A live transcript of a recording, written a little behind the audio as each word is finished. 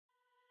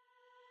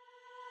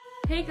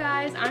Hey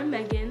guys, I'm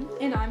Megan.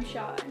 And I'm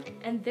Shy.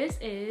 And this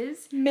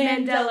is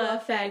Mandela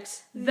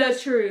Effect, the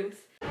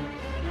truth.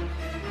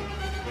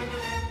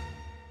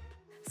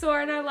 So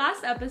in our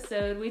last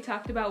episode, we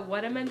talked about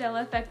what a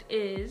Mandela Effect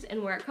is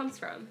and where it comes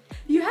from.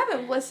 If you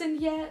haven't listened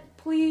yet,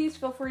 please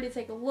feel free to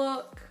take a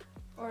look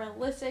or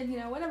listen,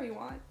 whatever you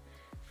want.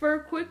 For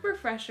a quick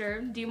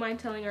refresher, do you mind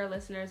telling our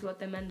listeners what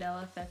the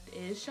Mandela Effect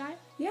is, Shy?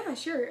 Yeah,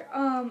 sure.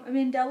 A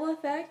Mandela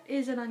Effect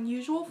is an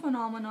unusual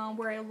phenomenon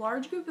where a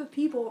large group of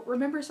people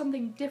remember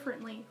something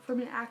differently from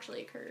when it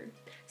actually occurred.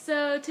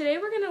 So today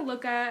we're going to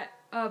look at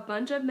a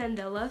bunch of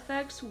Mandela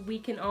Effects we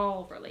can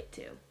all relate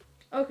to.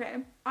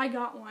 Okay, I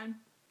got one.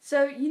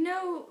 So, you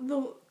know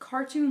the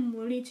cartoon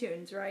Looney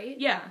Tunes, right?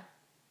 Yeah.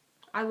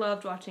 I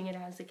loved watching it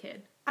as a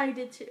kid. I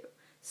did too.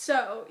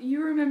 So,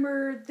 you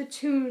remember the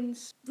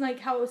tunes, like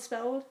how it was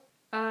spelled?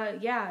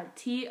 Yeah,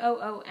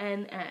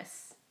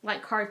 Toons,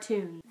 like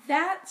cartoon.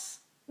 That's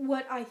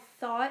what I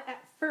thought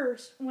at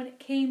first when it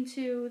came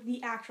to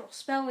the actual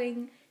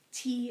spelling,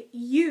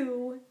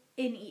 Tunes,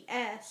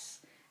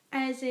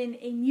 as in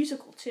a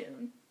musical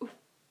tune.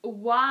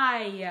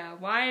 Why?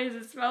 Why is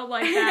it spelled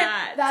like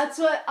that? That's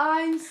what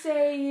I'm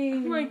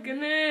saying. Oh my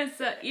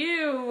goodness,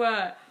 ew.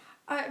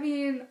 I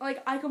mean,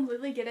 I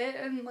completely get it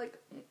and,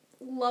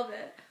 love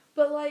it.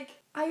 But,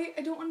 I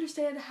don't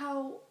understand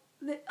how,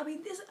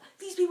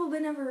 these people have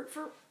been ever,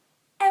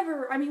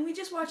 forever. I mean, we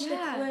just watched a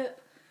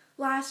clip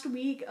last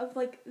week of,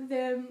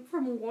 them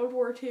from World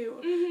War II.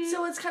 Mm-hmm.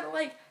 So it's kind of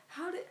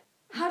how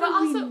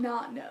do we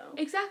not know?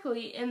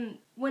 Exactly, and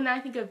when I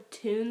think of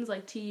tunes,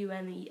 like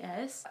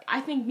Tunes, I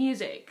think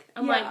music.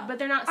 I'm but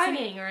they're not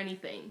singing or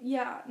anything.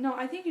 Yeah, no,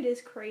 I think it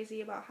is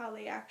crazy about how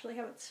they actually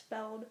have it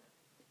spelled.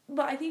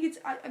 But I think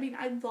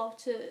I'd love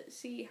to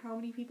see how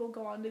many people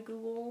go on to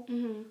Google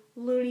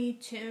Looney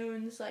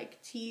Tunes,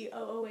 Toone,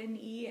 and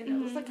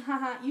it was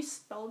haha, you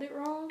spelled it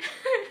wrong.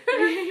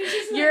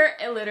 You're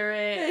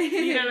illiterate.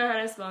 You don't know how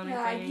to spell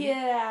anything.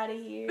 Get out of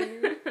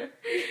here.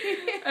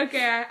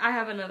 Okay, I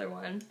have another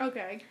one.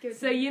 Okay, good.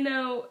 So you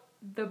know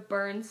the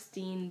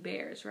Bernstein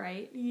Bears,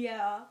 right?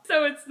 Yeah.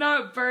 So it's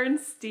not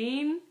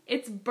Bernstein,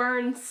 it's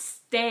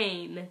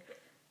Bernstein.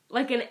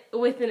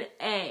 With an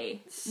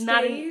A, Stain?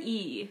 not an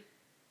E.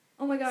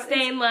 Oh my god.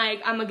 Stain, I'm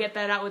gonna get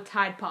that out with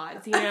Tide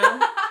Pods, you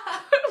know?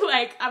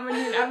 I'm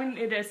gonna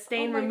need a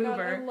stain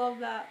remover. God, I love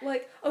that.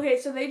 Okay,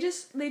 so they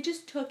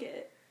just took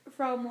it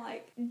from,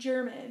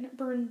 German,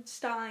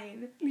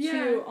 Bernstein,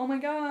 to, oh my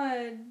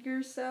god,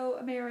 you're so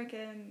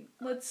American.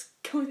 Let's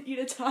go eat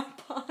a Tide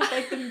Pod,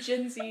 them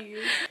Gen Zs.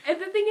 And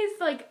the thing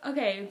is,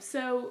 okay,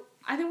 so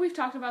I think we've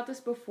talked about this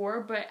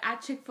before, but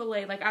at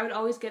Chick-fil-A, I would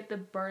always get the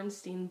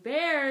Bernstein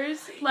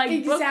Bears,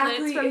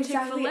 booklets from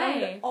Chick-fil-A.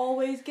 I would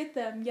always get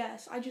them,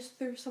 yes. I just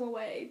threw some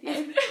away.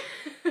 And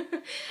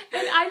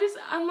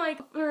I'm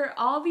for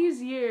all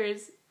these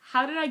years,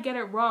 how did I get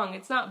it wrong?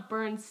 It's not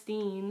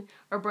Bernstein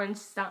or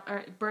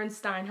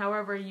Bernstein,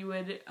 however you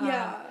would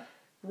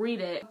read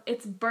it.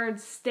 It's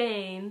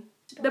Bernstein.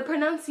 The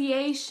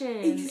pronunciation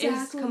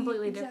is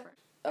completely different.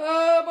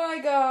 Oh my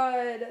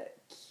god.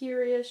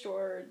 Curious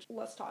George.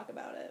 Let's talk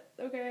about it,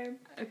 okay?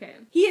 Okay.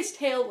 He is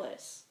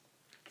tailless.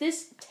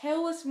 This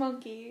tailless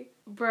monkey,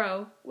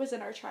 bro, was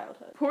in our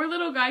childhood. Poor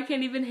little guy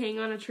can't even hang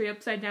on a tree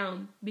upside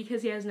down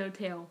because he has no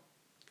tail.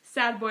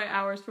 Sad boy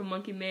hours for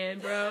Monkey Man,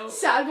 bro.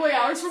 Sad boy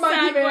hours for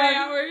Monkey Man. Sad boy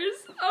hours.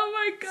 Oh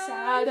my god.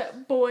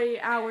 Sad boy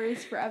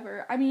hours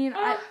forever. I mean,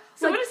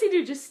 so what does he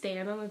do? Just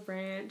stand on the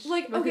branch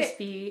with his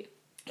feet?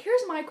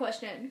 Here's my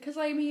question, because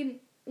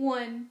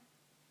one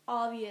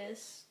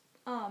obvious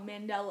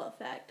Mandela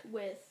effect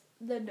with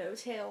the no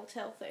tail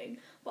thing,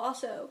 but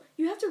also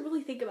you have to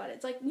really think about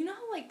it. It's you know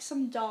how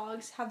some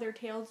dogs have their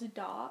tails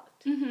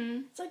docked?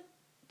 Mm-hmm. It's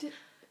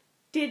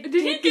did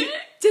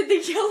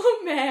the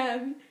yellow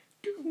man,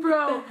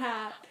 bro, with the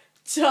hat,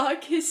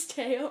 dock his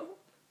tail?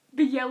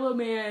 The yellow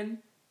man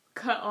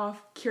cut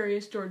off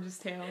Curious George's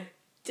tail.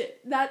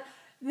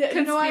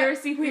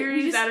 Conspiracy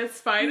theories at its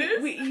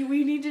finest.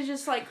 We need to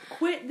just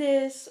quit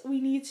this.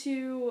 We need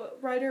to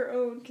write our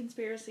own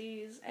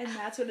conspiracies, and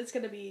that's what it's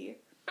gonna be.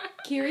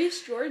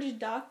 Curious George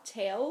docked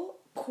tail?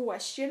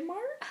 Question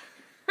mark?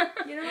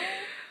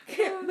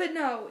 But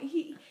no,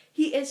 he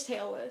is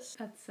tailless.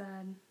 That's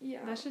sad.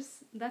 Yeah.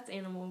 That's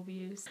animal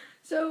abuse.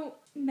 So,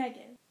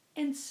 Megan,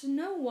 in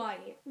Snow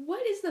White,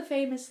 what is the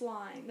famous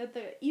line that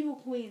the evil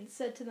queen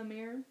said to the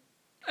mirror?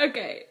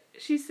 Okay,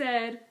 she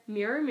said,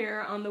 "Mirror,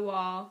 mirror on the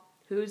wall,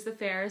 who's the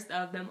fairest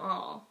of them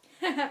all?"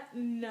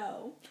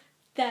 No,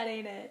 that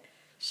ain't it.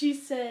 She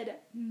said,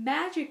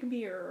 "Magic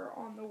mirror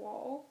on the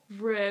wall."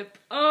 Rip.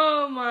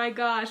 Oh my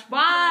gosh,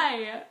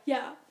 why?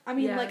 Yeah, I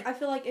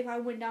feel if I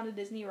went down to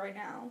Disney right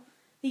now,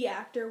 the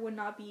actor would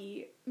not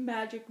be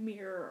Magic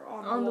Mirror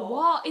on the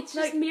wall. It's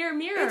just Mirror,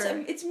 mirror.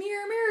 It's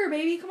Mirror, mirror,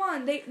 baby. Come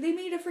on, they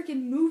made a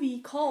freaking movie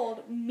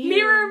called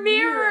Mirror,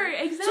 mirror.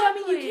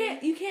 Exactly.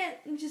 So you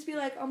can't just be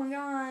oh my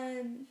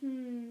god,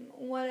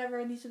 whatever.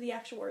 And these are the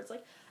actual words.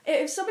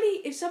 If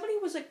somebody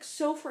was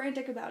so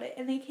frantic about it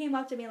and they came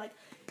up to me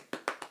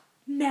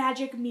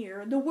magic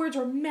mirror, the words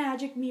were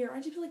magic mirror,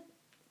 I'd just be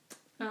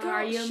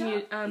Are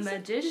you a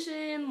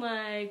magician?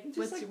 Like,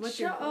 just what's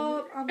shut your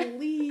up, I'm gonna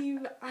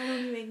leave, I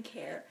don't even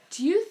care.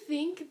 Do you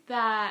think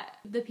that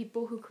the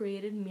people who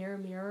created Mirror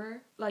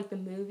Mirror, like the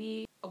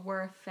movie,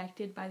 were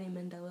affected by the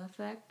Mandela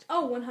effect?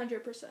 Oh,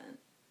 100%.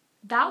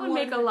 That would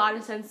make a lot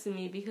of sense to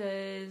me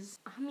because,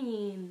 I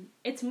mean,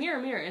 it's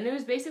Mirror Mirror, and it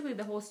was basically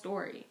the whole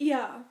story.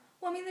 Yeah.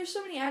 Well, I mean, there's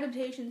so many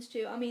adaptations,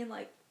 too. I mean,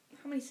 like,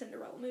 how many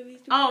Cinderella movies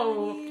do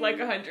we have? Like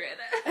 100.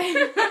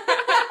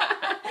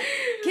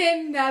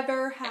 Can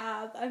never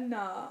have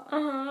enough.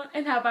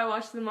 And have I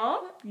watched them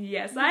all?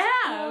 Yes, I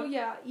have. Oh,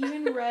 yeah.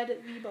 Even read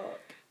the book.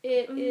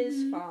 It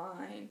is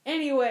fine.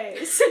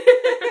 Anyways.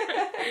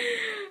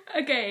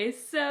 Okay,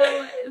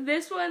 so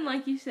this one,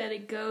 like you said,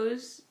 it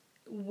goes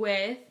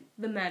with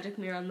the magic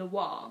mirror on the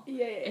wall.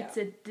 Yeah. It's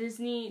a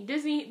Disney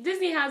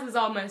house is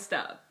all messed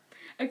up.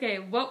 Okay,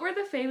 what were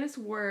the famous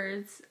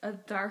words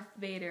of Darth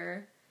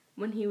Vader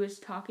when he was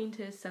talking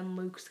to his son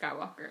Luke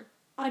Skywalker?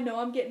 I know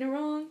I'm getting it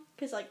wrong,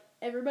 because, like,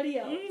 everybody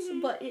else,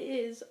 but it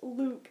is,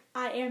 Luke,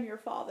 I am your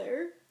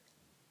father.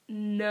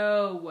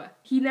 No.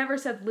 He never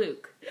said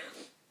Luke.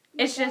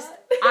 It's just,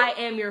 I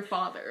am your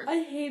father.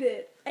 I hate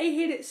it. I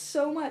hate it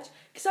so much.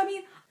 Because, I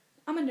mean,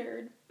 I'm a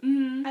nerd.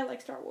 I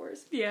like Star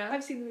Wars. Yeah.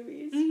 I've seen the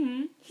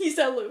movies. He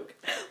said Luke.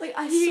 Like,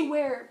 I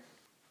swear,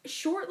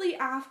 shortly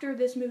after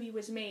this movie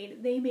was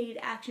made, they made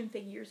action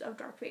figures of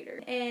Darth Vader.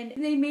 And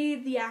they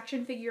made the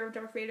action figure of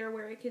Darth Vader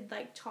where it could,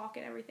 like, talk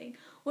and everything.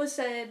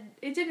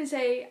 It didn't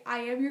say, I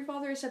am your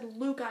father. It said,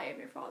 Luke, I am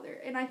your father.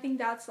 And I think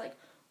that's, like,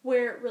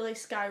 where it really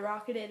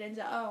skyrocketed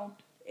into,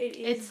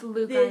 it's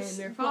Luke, I am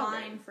your father.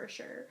 Line for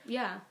sure.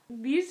 Yeah.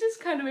 These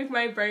just kind of make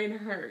my brain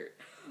hurt.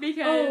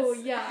 Because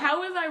how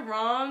was I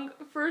wrong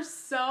for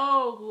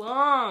so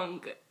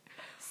long?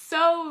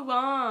 So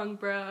long,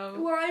 bro.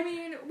 Well, I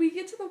mean, we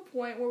get to the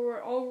point where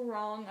we're all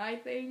wrong, I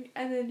think,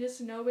 and then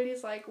just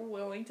nobody's, like,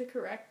 willing to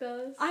correct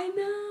us. I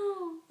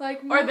know.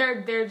 Like, or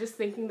they're just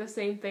thinking the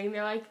same thing.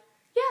 They're like,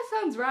 yeah,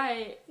 sounds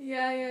right.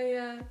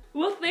 Yeah.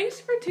 Well, thanks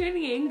for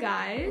tuning in,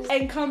 guys.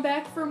 And come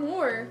back for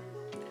more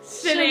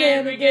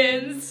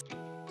Shenanigans.